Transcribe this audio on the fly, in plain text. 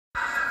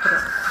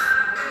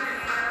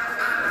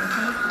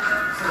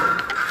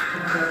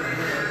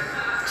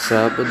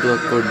Sábado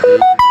acordei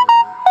de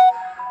manhã.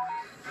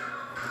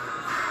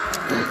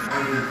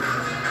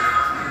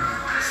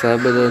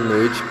 Sábado à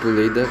noite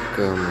pulei da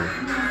cama.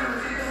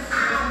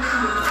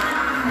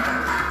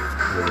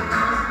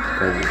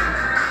 Cadê?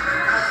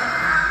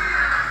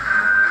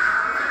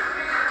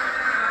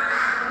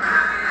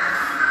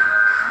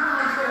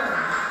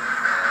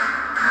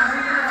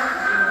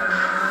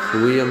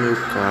 Fui ao meu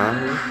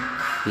carro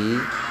e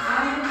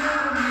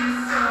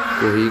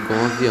corri igual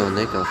um avião,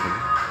 né, que ela falou?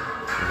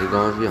 Corri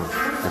igual um avião,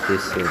 a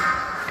terceira.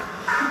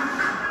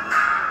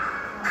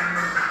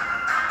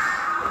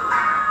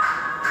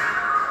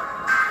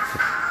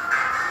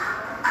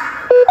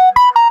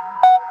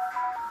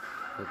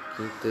 A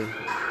quinta.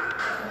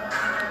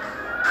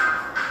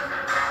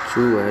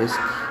 To ask.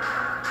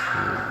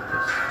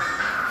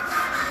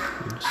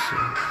 Não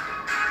sei.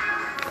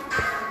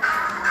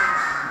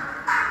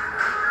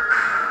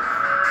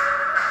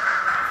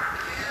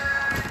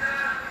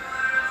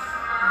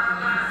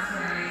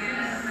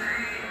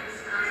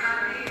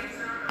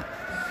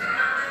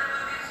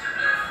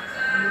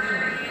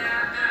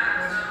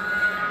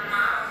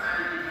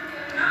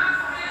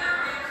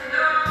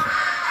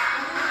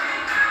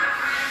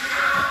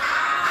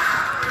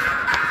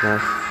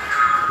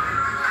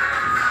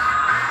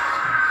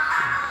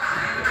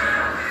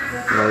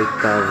 Na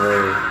oitava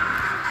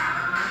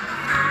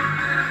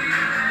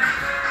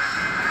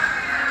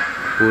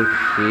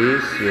porque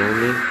esse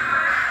homem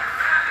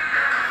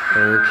é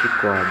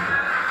antiquado.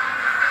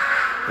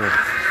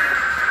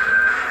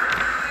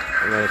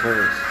 Agora só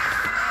isso.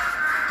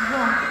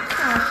 João, o que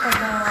você acha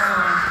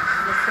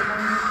da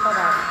segunda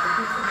parágrafo? O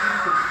que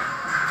significa?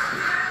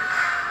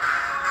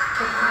 O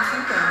que você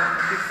entende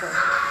na questão?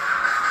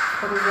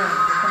 Por exemplo,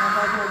 você não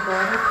vai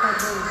agora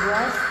fazer o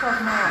rest of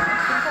my life.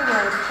 O que é o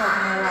rest of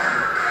my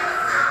life?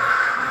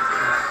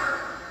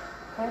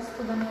 O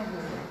resto da minha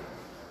vida.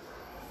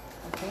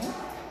 Ok?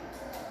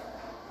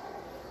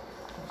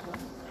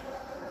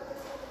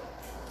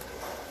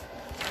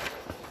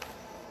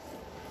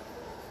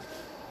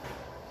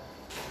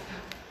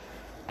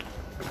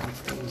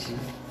 Entendi.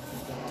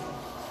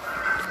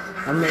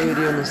 A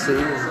maioria eu não sei.